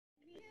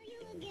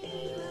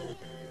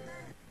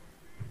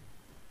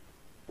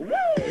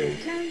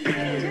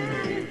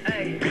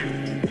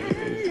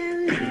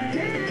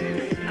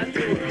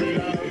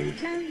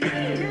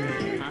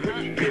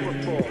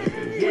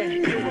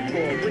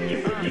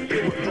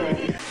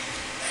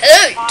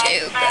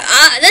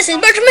YouTube. This is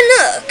Bertram and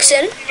Knux,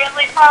 and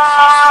Really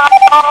fun.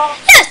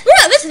 yes,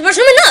 this is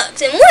Bertram and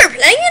Knux, and we're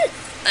playing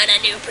on a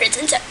new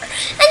prison server.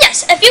 And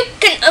yes, if you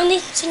can only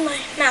see my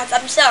mouth,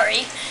 I'm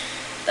sorry,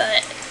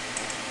 but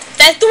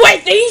that's the way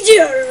things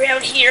are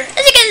around here.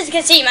 As you guys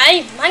can see,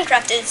 my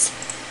Minecraft is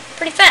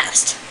pretty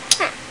fast.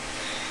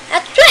 I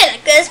have to play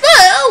like this, but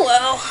oh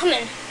well. I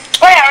mean,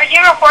 Wait, are you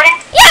recording?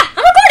 yeah,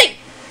 I'm recording.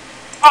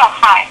 Oh,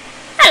 hi.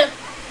 Hello.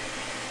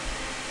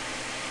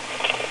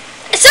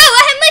 So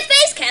I have my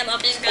face cam up,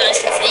 as you guys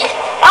can see.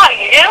 Oh,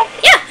 you do?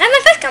 Yeah, I have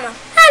my face cam up.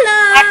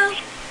 Hello.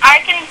 I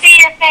can see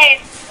your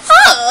face.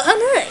 Oh, how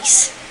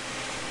nice.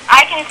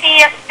 I can see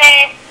your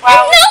face No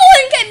while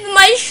one came to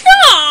my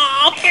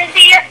shop. I can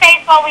see your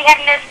face while we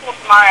have nurse school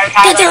tomorrow,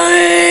 Tyler.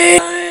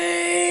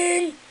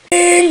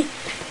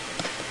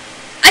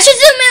 I should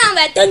zoom in on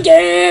that. Dun,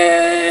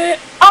 dun.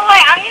 Oh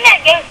wait, I'm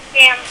gonna go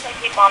scam some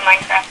people on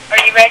Minecraft.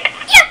 Are you ready?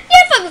 Yeah,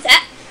 fun with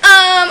that.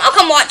 I'll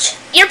come watch.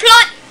 Your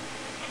plot?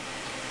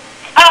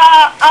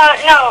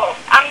 No.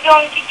 I'm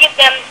going to get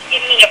them to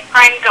give me a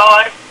prime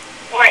god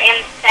or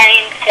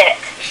insane tick.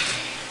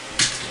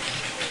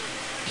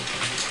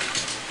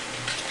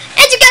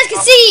 As you guys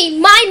can see,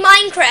 my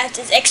Minecraft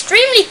is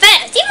extremely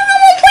fast, even on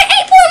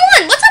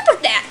 1.8.1. What's up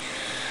with that?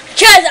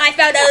 Because I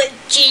found a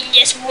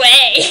genius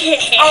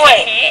way. Oh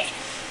wait.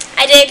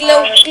 I did a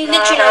little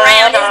glitching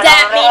around. Does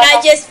that mean I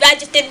just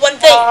did one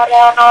thing?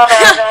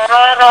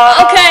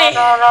 Okay.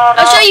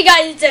 I'll show you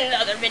guys in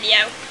another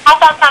video. I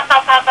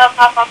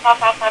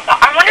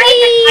wonder who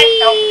this guy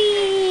sells.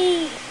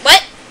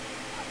 What?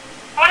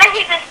 I wonder who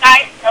this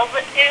guy sells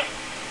it to.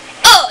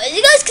 Oh, as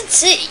you guys can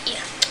see,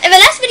 in the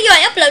last video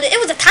I uploaded, it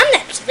was a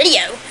time-lapse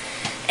video.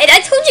 And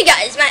I told you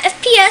guys my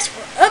FPS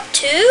were up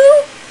to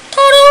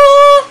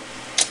total.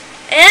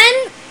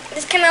 And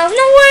this came out of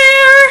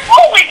nowhere.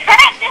 Holy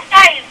crap, this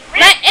guy is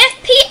rich. My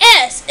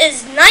FPS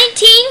is 19.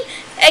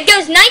 It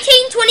goes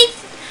 19, 20.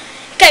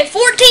 Okay,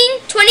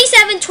 14,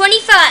 27,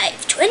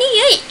 25,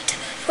 28,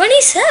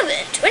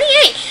 27,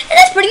 28. And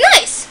that's pretty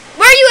nice.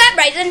 Where are you at,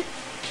 Bryson?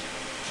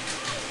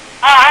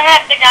 I'm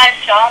at the guy's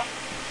shop.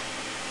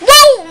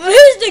 Whoa,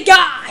 who's the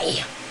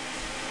guy?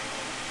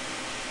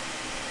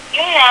 You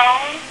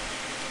know,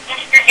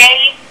 Mr.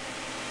 Gabe.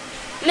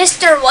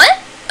 Mr. what?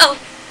 Oh.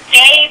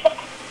 Gabe.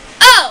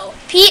 Oh,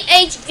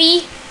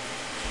 PHV.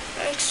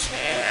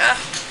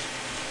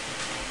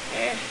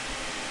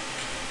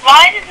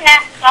 Why does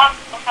Matt suck?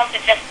 Because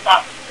it just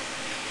sucks.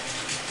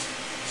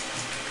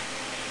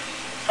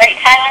 Right,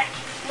 Tyler?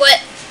 What?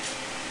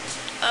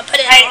 Put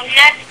it Right, on.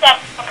 Matt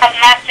sucks because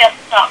Matt just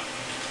sucks.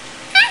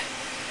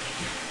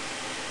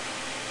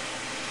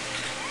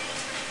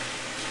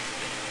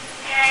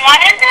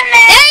 What is it,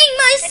 man?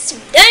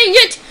 Dang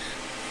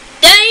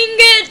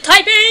it,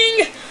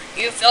 typing.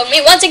 You failed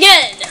me once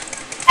again.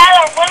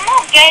 Tyler, when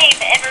will Gabe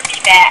ever be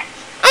back?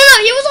 I don't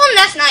know, he was on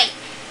last night.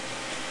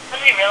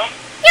 Was he really?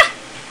 Yeah.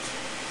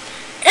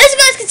 As you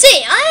guys can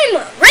see,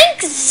 I'm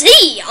rank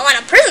Z on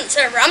a prison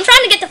server. I'm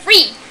trying to get the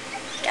free.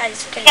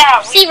 Guys can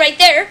see right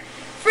there.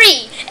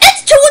 Free.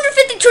 It's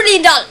 $250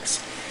 trillion.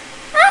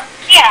 Huh?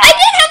 Yeah. I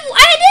did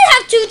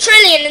have 2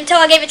 trillion until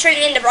I gave a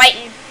trillion to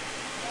Brighton.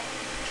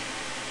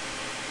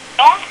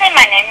 Don't say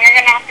my name. You're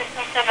gonna have to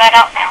censor that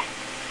out now.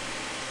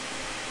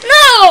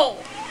 No!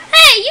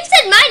 Hey, you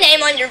said my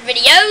name on your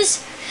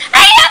videos.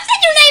 Hey, I've said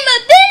your name a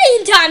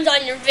billion times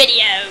on your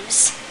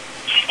videos.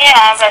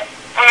 Yeah, but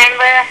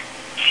remember,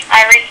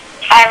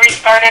 I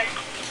restarted.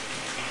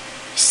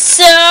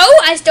 So,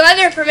 I still have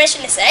your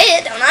permission to say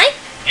it, don't I?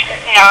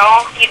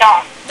 No, you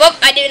don't. Well,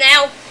 I do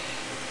now.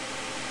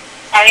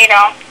 No, you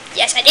don't.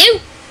 Yes, I do.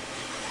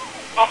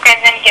 Okay,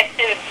 then get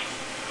sued.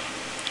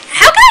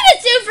 How can I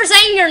get sued for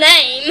saying your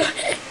name?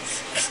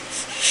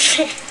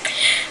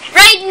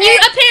 Right, you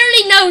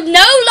apparently know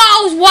no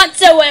laws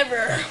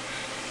whatsoever.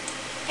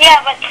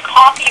 Yeah, but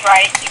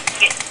copyright, you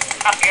can get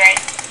copyright.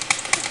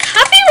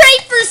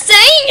 Copyright for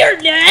saying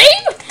your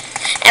name?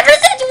 Ever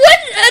since when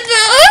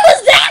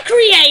was that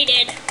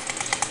created?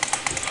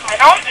 I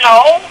don't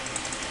know.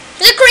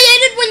 Was it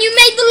created when you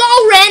made the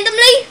law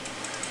randomly?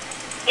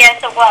 Yes,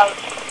 it was.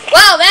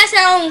 Wow, that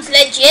sounds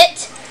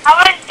legit. I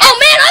was Oh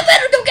man, I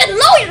better go get a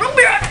lawyer. I'll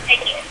be right back.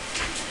 take it.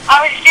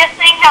 I was just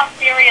saying how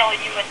cereal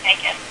you would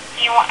make it.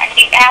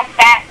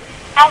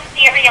 How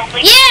cereal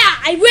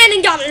Yeah, I went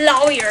and got a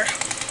lawyer.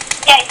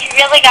 Yeah, you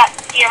really got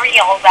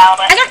cereal about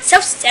it. I got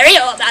so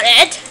serious about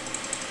it.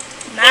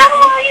 Man.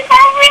 Oh, you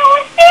got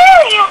really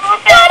cereal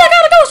about God, I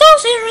gotta go so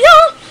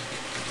serious.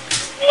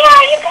 Yeah,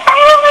 you got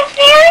really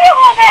cereal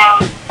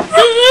about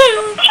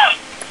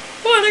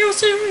Why I go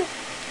serious?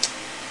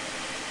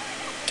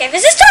 Okay,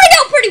 this is turning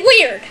out pretty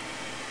weird.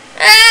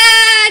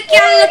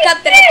 Can't look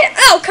up that.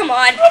 Oh, come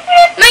on.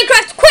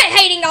 Minecraft, quit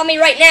hating on me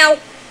right now.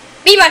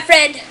 Be my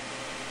friend.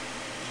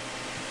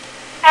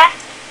 Huh?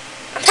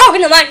 I'm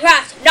talking to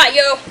Minecraft, not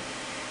you.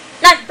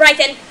 Not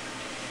Brighton.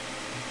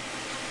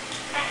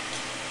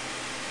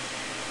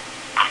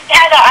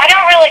 I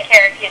don't really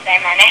care if you say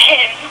my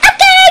name.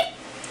 Okay.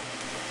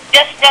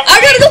 Just I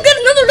gotta go get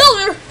another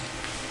dollar.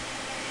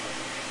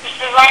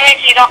 as long as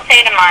you don't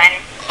say to mine.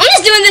 I'm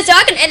just doing this so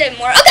I can edit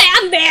more. Okay,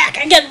 I'm back.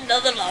 I got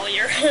another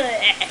lawyer.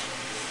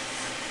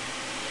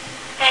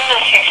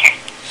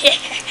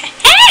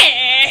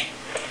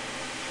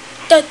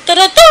 Da, da,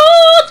 da, da,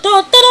 da,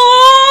 da, da.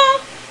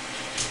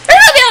 There's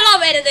gonna be a lot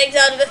of editing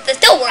done with this.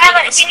 Don't worry.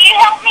 Alex, can you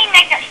help me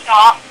make it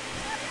stop?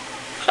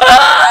 So,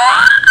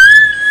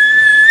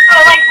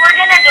 like, we're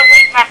gonna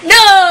delete my...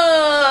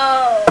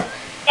 No!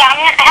 Yeah, I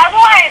mean, how do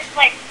I,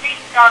 like,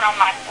 restart on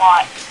my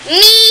plot?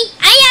 Me!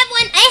 I have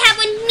one!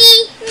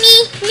 Me!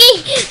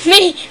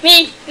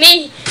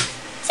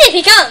 See if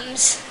he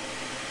comes.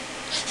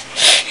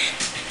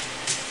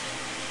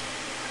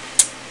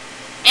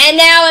 And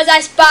now as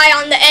I spy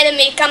on the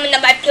enemy coming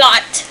to my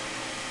plot.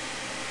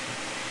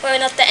 Well,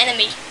 not the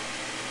enemy.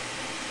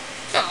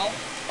 No.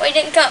 Well, he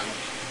didn't come.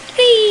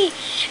 Hey,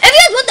 if you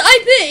guys want the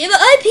IP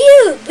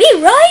will be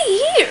right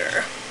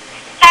here.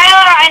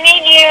 Tyler, I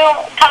need you.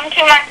 Come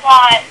to my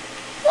plot.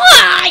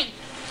 Why?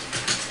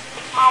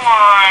 Come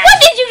on. What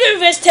did you do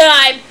this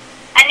time?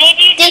 I need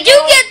you to Did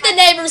you get the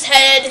neighbor's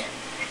head?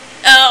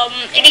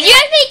 Did you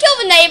actually kill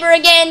the neighbor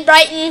again,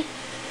 Brighton?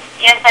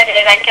 Yes, I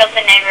did. I killed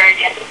the neighbor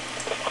again.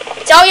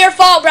 It's all your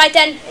fault,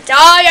 Brighton. It's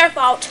all your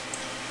fault.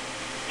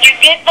 You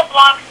get the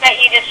blocks that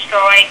you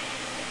destroyed.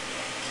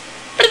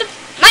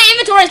 My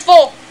inventory is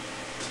full.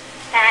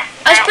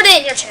 I'll just put it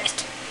in your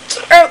chest.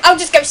 Or I'll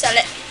just go sell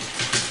it.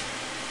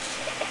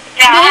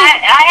 Yeah,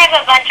 I have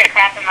a bunch of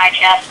crap in my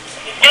chest.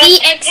 If you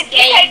take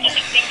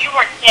anything, you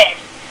were dead.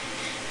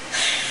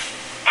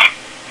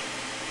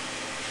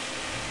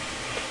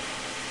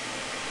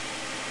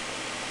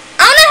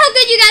 I don't know how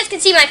good you guys can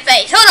see my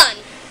face. Hold on.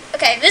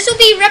 Okay, this will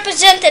be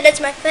represented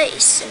as my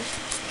face. I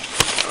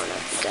don't know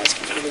if you guys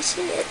can really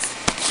see it.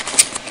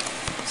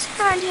 It's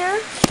around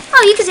here.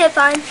 Oh, you can see it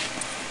fine.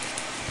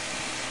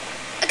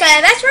 Okay,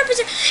 that's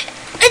represent.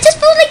 It just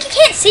feels like you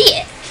can't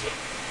see it.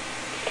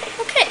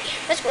 Okay,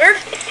 that's weird.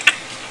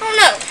 I don't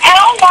know.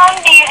 How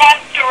long do you have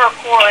to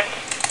record?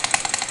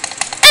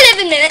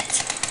 11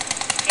 minutes.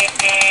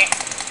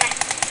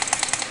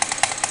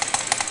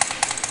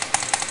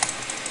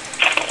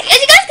 As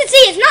you guys can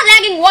see, it's not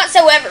lagging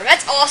whatsoever.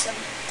 That's awesome.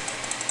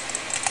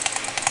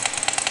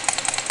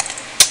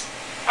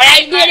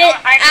 I did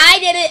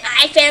it.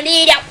 I found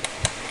it out.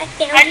 I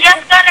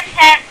just got a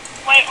text.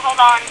 Wait, hold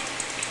on.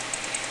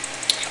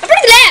 I'm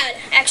pretty glad,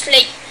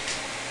 actually.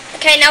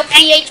 Okay, now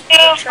PH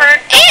Bertram.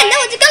 And no,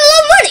 it's got a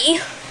lot of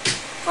money.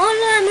 All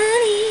that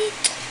money.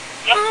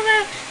 Yep. All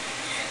that.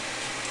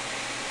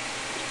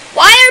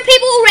 Why are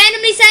people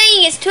randomly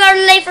saying it's 2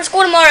 hours late for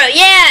school tomorrow?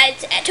 Yeah,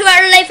 it's 2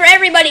 hours late for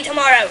everybody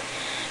tomorrow.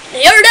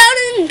 You're down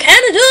in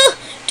Canada.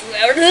 2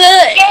 hours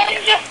late. Going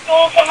to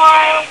school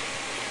tomorrow?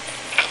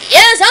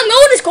 Yes, I'm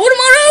going to school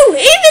tomorrow,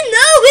 even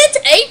though it's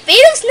 8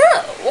 feet of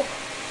snow.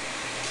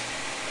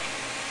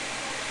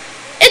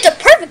 It's a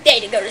perfect day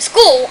to go to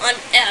school on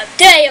a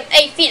day of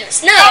 8 feet of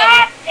snow.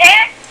 Stop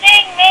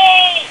texting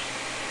me!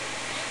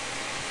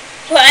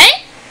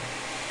 What?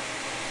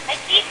 I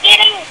keep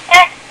getting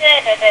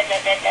texted.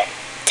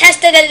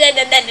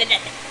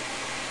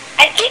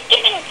 I keep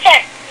getting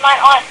texts. My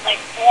aunt, like,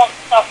 won't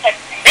stop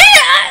texting me.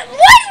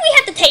 Why do we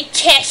have to take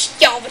tests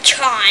all the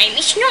time?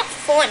 It's not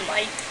fun,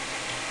 like.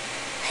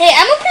 Hey,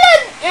 I'm gonna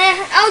plug.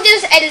 I'll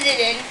just edit it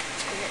in.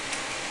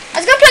 I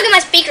was gonna plug in my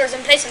speakers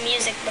and play some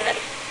music, but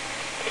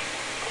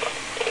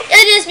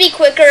it'll just be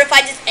quicker if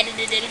I just edit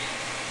it in.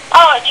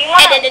 Oh, do you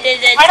want to?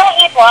 Why don't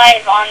you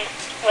live on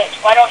Twitch?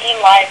 Why don't you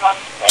live on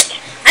Twitch?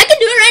 I can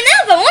do it right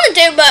now if I wanted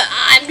to, but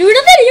I'm doing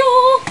a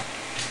video.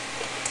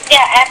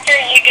 Yeah, after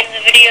you do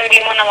the video, do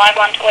you want to live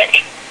on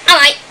Twitch? I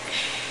might.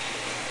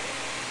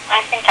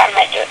 I think I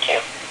might do it too.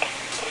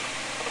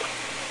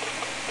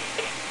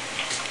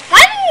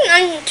 Live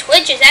on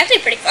Twitch is actually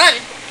pretty fun.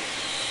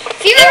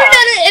 If you've ever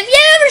done it, if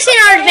you've ever seen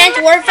our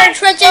Advanced Warfare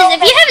Twitches,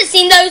 if you haven't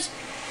seen those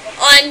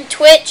on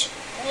Twitch,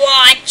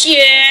 watch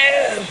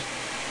it.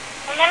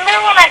 Remember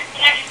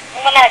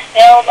when I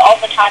failed all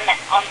the time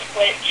on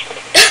Twitch?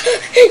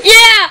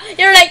 Yeah,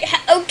 you're like,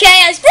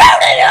 okay, I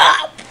screwed it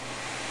up.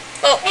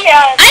 Well,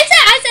 yeah. I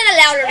said it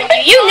louder than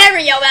you. You never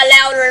yell that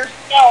louder.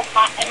 No,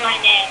 my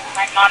name.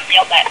 My mom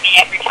yelled at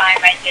me every time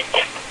I did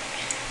it.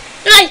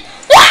 You're like,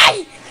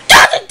 why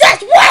doesn't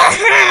this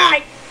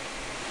work?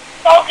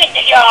 Spoken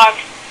to dogs.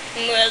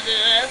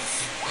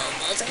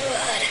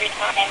 Every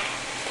time.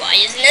 Why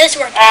isn't this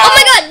working? Oh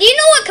my god, do you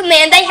know what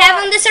command they have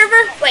on the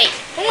server? Wait,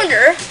 I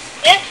wonder.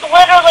 This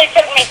literally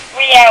took me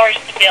 3 hours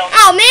to build.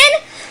 Oh man,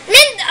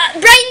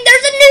 Brighton,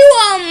 there's a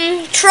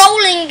new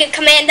trolling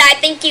command that I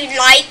think you'd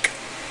like.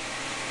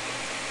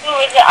 Who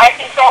is it? I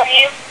control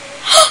you.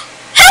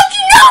 How'd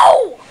you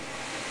know?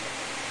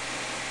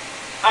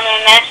 I'm a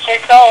master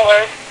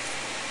troller.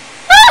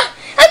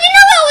 How'd you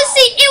know it was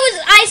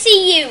I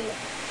see you?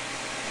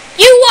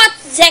 You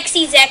watched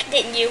Zexy Zek,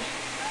 didn't you?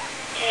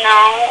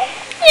 No.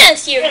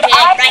 Yes, you did.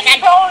 I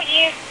control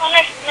you,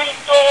 punishment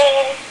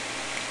soul.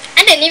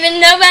 I didn't even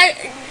know that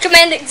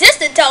command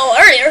existed until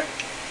earlier.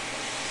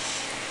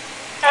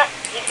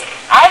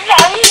 I've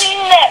been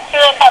using that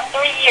for about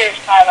 3 years,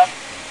 Tyler.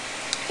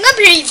 I'm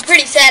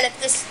pretty sad if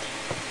this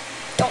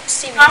don't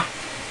see me. Huh?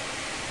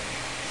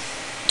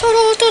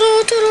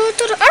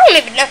 I don't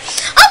even know.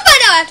 I'll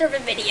find out after the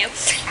video.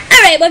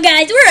 Alright, well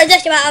guys, we're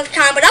just about out of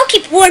time, but I'll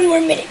keep 1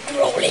 more minute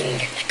rolling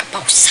like a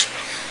boss.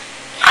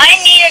 I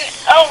need an...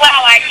 Oh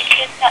wow, I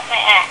just got my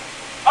ass.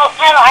 Oh,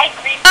 Tyler, I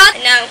agree.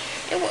 No,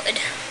 it would.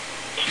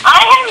 I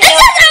have This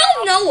is out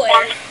of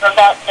nowhere.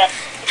 About this.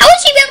 How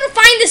would she be able to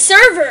find the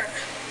server?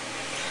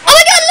 Oh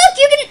my god, look,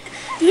 you can...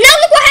 Now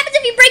look what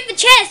happens if you break the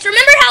chest.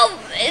 Remember how,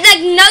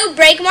 like, no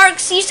break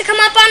marks used to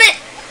come up on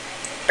it?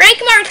 Break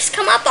marks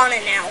come up on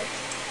it now.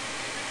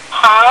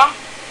 Huh?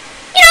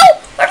 You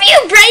know, whenever you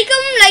break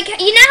them, like,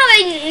 you know how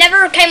they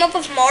never came up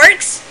with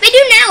marks? They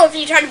do now if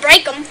you try to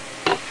break them.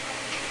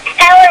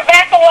 Tyler,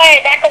 back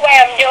away, back away.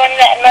 I'm doing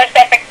the most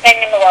epic thing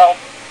in the world.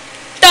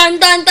 Dun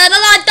dun dun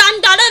dun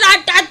dun dun dun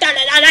dun dun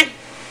dun dun.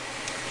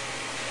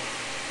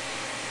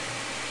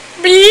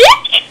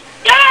 Bleep.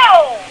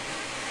 No!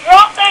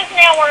 Drop those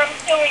now or I'm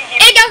suing you.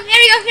 Here you go, here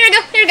you go, here you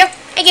go, here you go.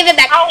 I give it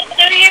back. I'll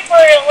sue you for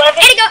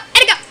 11. Here you go,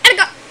 here you go, here you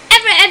go.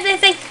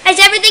 Everything. That's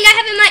everything I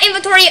have in my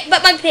inventory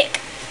but my pick,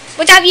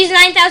 which I've used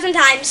 9,000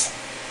 times.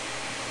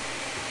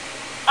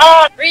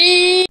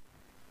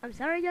 I'm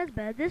sorry guys,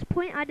 but at this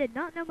point I did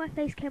not know my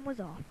face cam was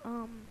off.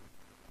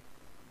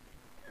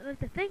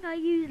 The thing I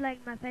use,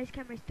 like, my face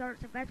cam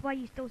restarts, so that's why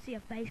you still see a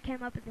face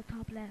cam up at the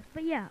top left.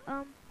 But yeah,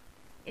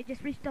 it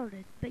just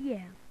restarted. But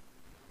yeah,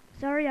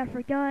 sorry I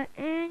forgot,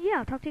 and yeah,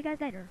 I'll talk to you guys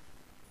later.